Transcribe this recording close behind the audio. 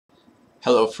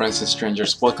Hello friends and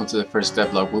strangers, welcome to the first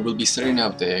devlog. We will be setting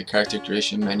up the character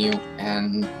creation menu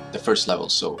and the first level,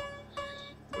 so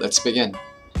let's begin.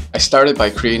 I started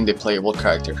by creating the playable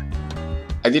character.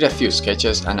 I did a few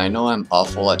sketches and I know I'm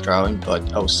awful at drawing,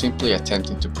 but I was simply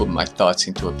attempting to put my thoughts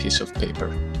into a piece of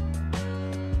paper.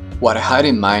 What I had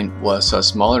in mind was a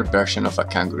smaller version of a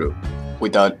kangaroo,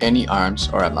 without any arms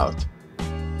or a mouth.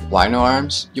 Why no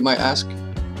arms, you might ask?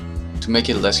 To make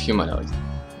it less humanoid.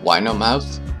 Why no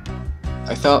mouth?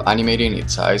 I thought animating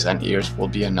its eyes and ears will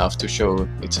be enough to show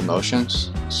its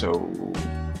emotions, so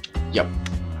yep.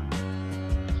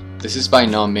 This is by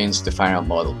no means the final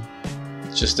model,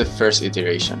 it's just the first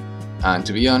iteration, and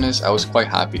to be honest, I was quite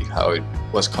happy how it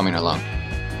was coming along.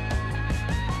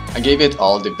 I gave it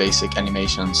all the basic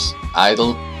animations: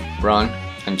 idle, run,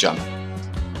 and jump.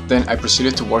 Then I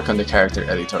proceeded to work on the character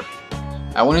editor.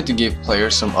 I wanted to give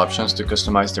players some options to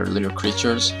customize their little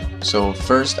creatures, so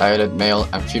first I added male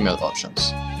and female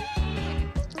options.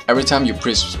 Every time you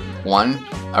press 1,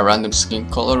 a random skin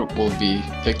color will be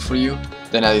picked for you.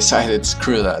 Then I decided,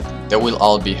 screw that, they will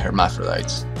all be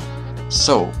hermaphrodites.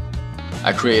 So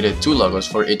I created 2 logos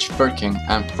for each furkin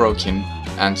and frokin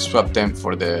and swapped them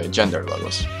for the gender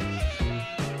logos.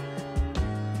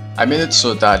 I made it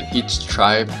so that each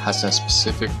tribe has a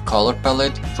specific color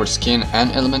palette for skin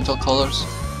and elemental colors.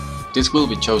 This will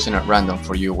be chosen at random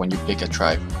for you when you pick a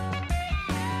tribe.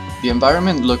 The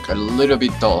environment looked a little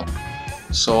bit dull,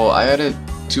 so I added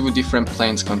 2 different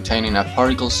planes containing a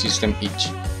particle system each,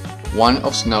 one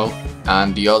of snow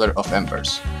and the other of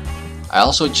embers. I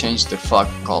also changed the fog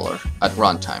color at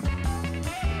runtime.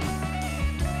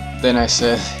 Then I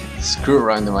said, screw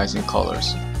randomizing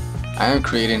colors. I am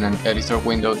creating an editor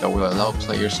window that will allow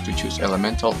players to choose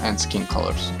elemental and skin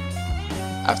colors.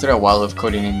 After a while of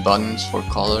coding in buttons for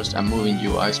colors and moving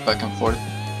UIs back and forth,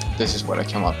 this is what I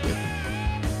came up with.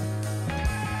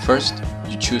 First,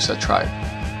 you choose a tribe,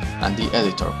 and the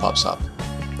editor pops up.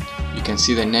 You can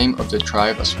see the name of the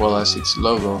tribe as well as its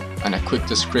logo and a quick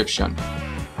description,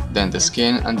 then the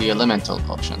skin and the elemental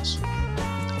options.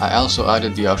 I also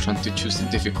added the option to choose the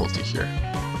difficulty here.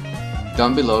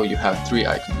 Down below you have 3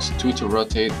 icons, 2 to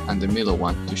rotate and the middle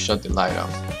one to shut the light off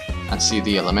and see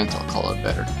the elemental color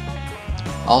better.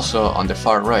 Also on the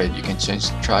far right you can change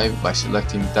the tribe by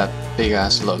selecting that big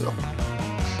ass logo.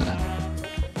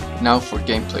 Now for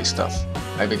gameplay stuff.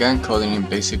 I began coding in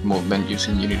basic movement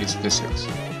using Unity's physics.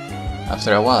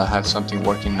 After a while I had something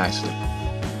working nicely.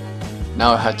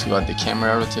 Now I had to add the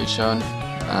camera rotation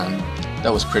and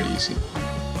that was pretty easy.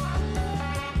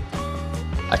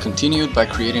 I continued by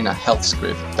creating a health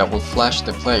script that will flash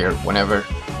the player whenever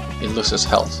it loses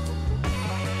health.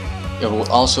 It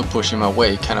will also push him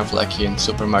away, kind of like in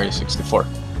Super Mario 64.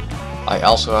 I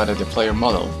also added the player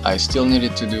model. I still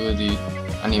needed to do the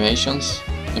animations,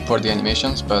 import the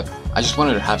animations, but I just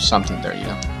wanted to have something there, you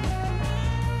know.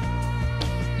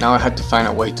 Now I had to find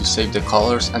a way to save the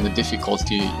colors and the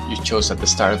difficulty you chose at the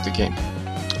start of the game.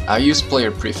 I use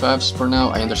player prefabs for now.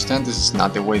 I understand this is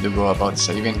not the way to go about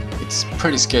saving. It's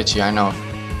pretty sketchy, I know,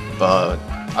 but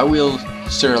I will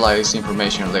serialize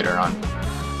information later on.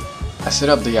 I set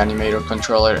up the animator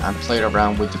controller and played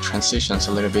around with the transitions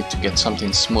a little bit to get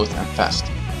something smooth and fast.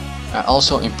 I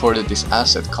also imported this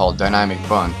asset called Dynamic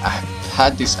Bond. I've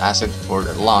had this asset for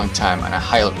a long time and I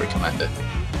highly recommend it.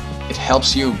 It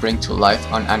helps you bring to life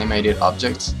unanimated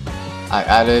objects. I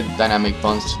added dynamic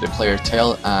bonds to the player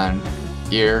tail and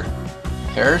ear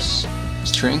hairs,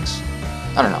 strings,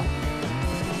 I don't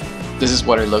know. This is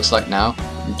what it looks like now.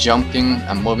 Jumping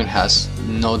and moving has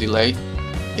no delay.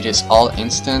 It is all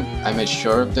instant. I made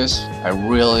sure of this. I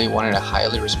really wanted a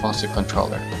highly responsive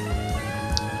controller.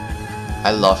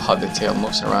 I love how the tail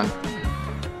moves around.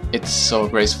 It's so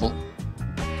graceful.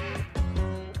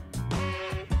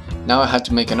 Now I had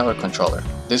to make another controller.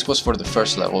 This was for the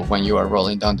first level when you are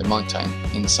rolling down the mountain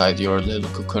inside your little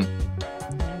cocoon.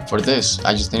 For this,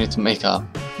 I just needed to make a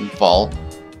ball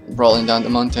rolling down the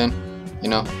mountain, you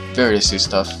know, very easy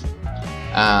stuff.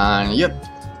 And yep,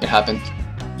 it happened.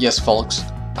 Yes folks,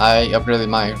 I upgraded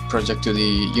my project to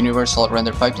the universal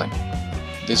render pipeline.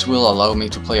 This will allow me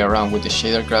to play around with the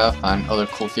shader graph and other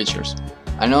cool features.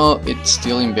 I know it's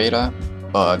still in beta,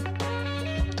 but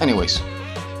anyways,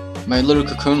 my little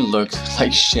cocoon looked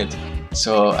like shit.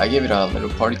 So I gave it a little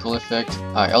particle effect.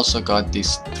 I also got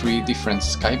these 3 different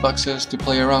skyboxes to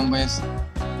play around with.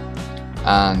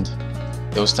 And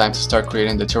it was time to start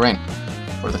creating the terrain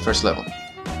for the first level.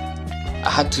 I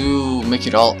had to make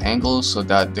it all angled so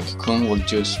that the cocoon would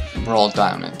just roll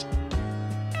down it.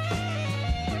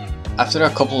 After a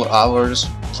couple of hours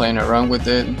playing around with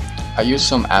it, I used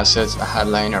some assets I had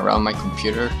lying around my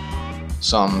computer.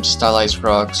 Some stylized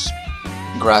rocks,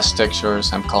 grass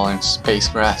textures, I'm calling space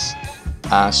grass,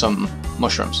 and some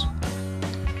mushrooms.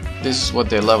 This is what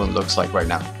the level looks like right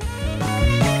now.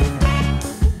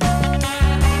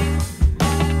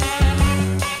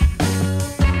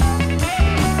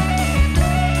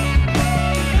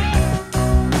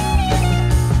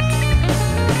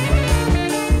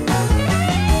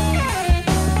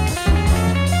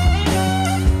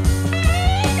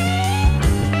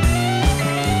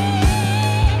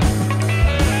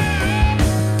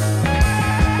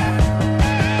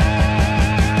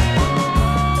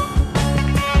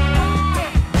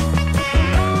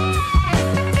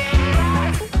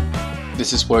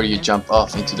 This is where you jump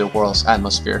off into the world's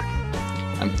atmosphere.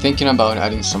 I'm thinking about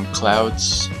adding some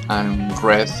clouds and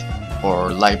red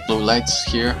or light blue lights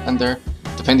here and there,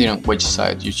 depending on which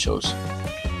side you chose.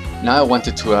 Now I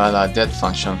wanted to add a death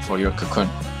function for your cocoon.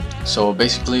 So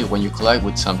basically, when you collide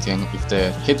with something, if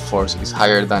the hit force is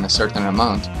higher than a certain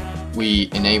amount, we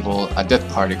enable a death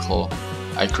particle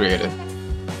I created.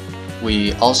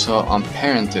 We also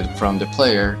unparent it from the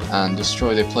player and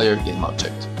destroy the player game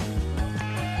object.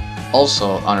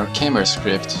 Also, on our camera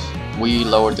script, we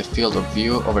lower the field of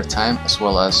view over time as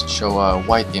well as show a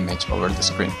white image over the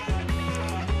screen.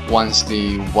 Once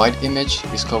the white image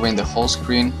is covering the whole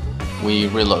screen, we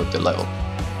reload the level.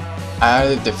 I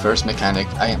added the first mechanic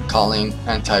I am calling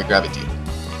anti-gravity.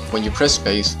 When you press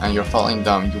space and you're falling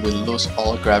down, you will lose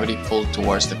all gravity pull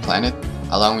towards the planet,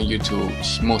 allowing you to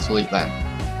smoothly land.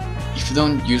 If you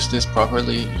don't use this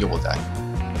properly, you will die.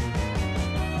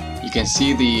 You can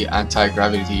see the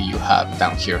anti-gravity you have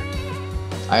down here.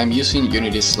 I am using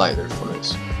Unity slider for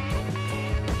this.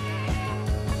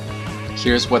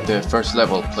 Here's what the first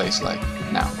level plays like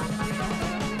now.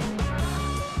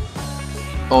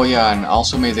 Oh yeah, and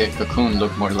also made the cocoon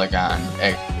look more like an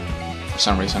egg for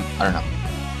some reason, I don't know.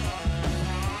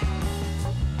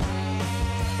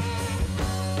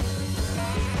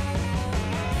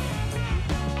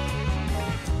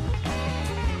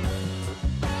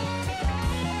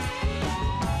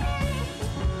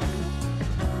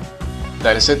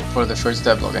 That is it for the first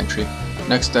devlog entry.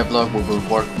 Next devlog we will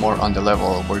work more on the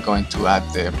level. We're going to add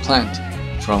the plant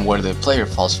from where the player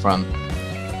falls from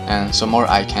and some more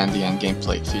eye candy and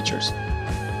gameplay features.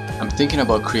 I'm thinking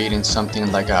about creating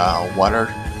something like a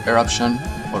water eruption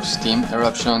or steam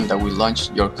eruption that will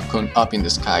launch your cocoon up in the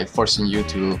sky, forcing you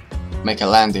to make a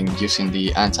landing using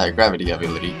the anti-gravity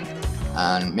ability,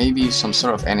 and maybe some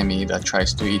sort of enemy that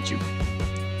tries to eat you.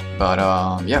 But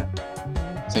yeah.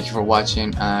 Thank you for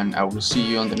watching, and I will see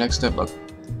you on the next devlog.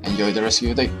 Enjoy the rest of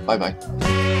your day. Bye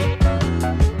bye.